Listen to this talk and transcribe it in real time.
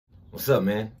What's up,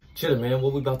 man? Chillin', man.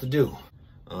 What we about to do?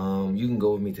 You can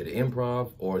go with me to the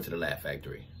Improv or to the Laugh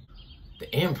Factory. The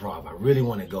Improv, I really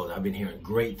want to go. I've been hearing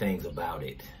great things about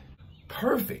it.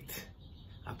 Perfect.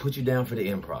 I put you down for the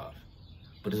Improv,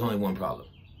 but there's only one problem.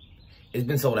 It's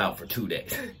been sold out for 2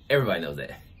 days. Everybody knows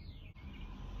that.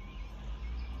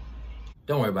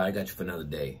 Don't worry about it. I got you for another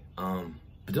day.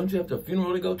 But don't you have a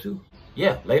funeral to go to?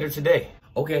 Yeah, later today.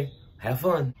 Okay, have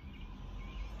fun.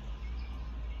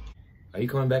 Are you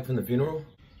coming back from the funeral?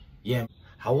 Yeah.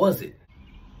 How was it?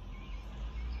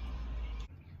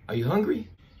 Are you hungry?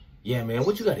 Yeah, man.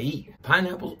 What you gotta eat?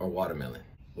 Pineapples or watermelon?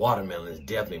 Watermelon is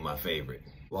definitely my favorite.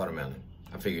 Watermelon.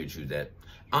 I figured you'd choose that.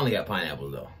 I only got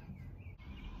pineapples though.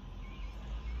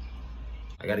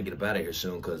 I gotta get up out of here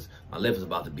soon because my lift is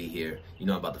about to be here. You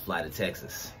know I'm about to fly to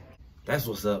Texas. That's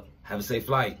what's up. Have a safe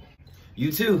flight.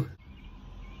 You too.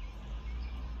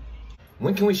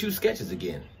 When can we shoot sketches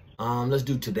again? Let's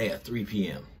do today at 3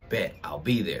 p.m. Bet, I'll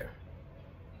be there.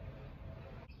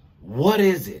 What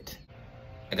is it?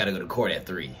 I gotta go to court at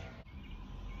 3.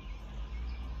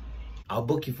 I'll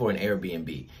book you for an Airbnb.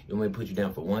 You want me to put you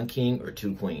down for 1 king or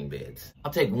 2 queen beds?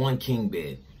 I'll take 1 king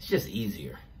bed. It's just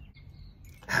easier.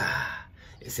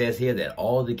 It says here that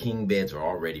all the king beds are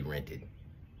already rented.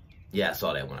 Yeah, I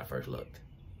saw that when I first looked.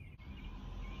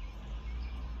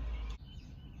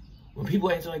 When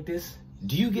people answer like this,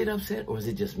 do you get upset or is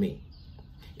it just me?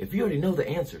 If you already know the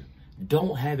answer,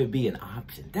 don't have it be an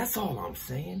option. That's all I'm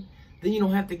saying. Then you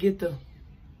don't have to get the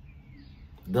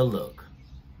look.